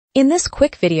In this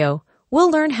quick video,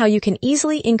 we'll learn how you can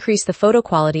easily increase the photo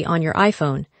quality on your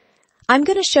iPhone. I'm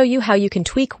going to show you how you can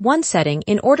tweak one setting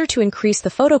in order to increase the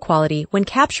photo quality when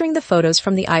capturing the photos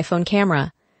from the iPhone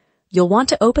camera. You'll want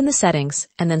to open the settings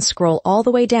and then scroll all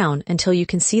the way down until you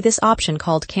can see this option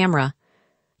called Camera.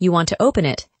 You want to open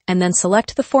it and then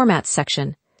select the Formats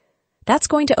section. That's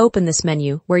going to open this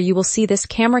menu where you will see this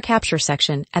Camera Capture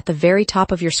section at the very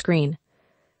top of your screen.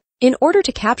 In order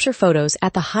to capture photos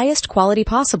at the highest quality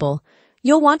possible,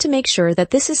 you'll want to make sure that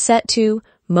this is set to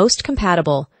Most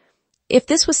Compatible. If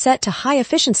this was set to High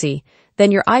Efficiency,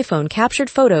 then your iPhone captured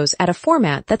photos at a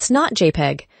format that's not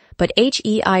JPEG, but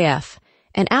HEIF.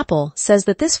 And Apple says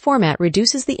that this format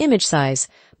reduces the image size,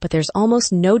 but there's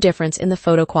almost no difference in the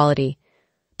photo quality.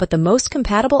 But the Most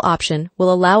Compatible option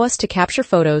will allow us to capture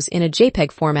photos in a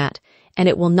JPEG format, and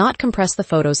it will not compress the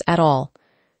photos at all.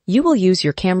 You will use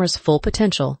your camera's full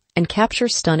potential and capture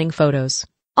stunning photos.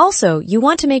 Also, you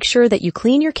want to make sure that you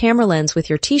clean your camera lens with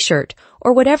your t-shirt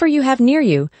or whatever you have near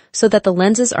you so that the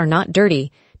lenses are not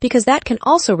dirty, because that can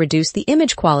also reduce the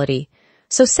image quality.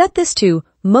 So set this to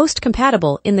Most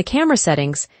Compatible in the camera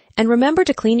settings and remember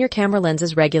to clean your camera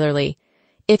lenses regularly.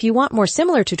 If you want more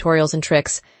similar tutorials and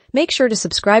tricks, make sure to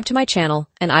subscribe to my channel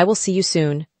and I will see you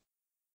soon.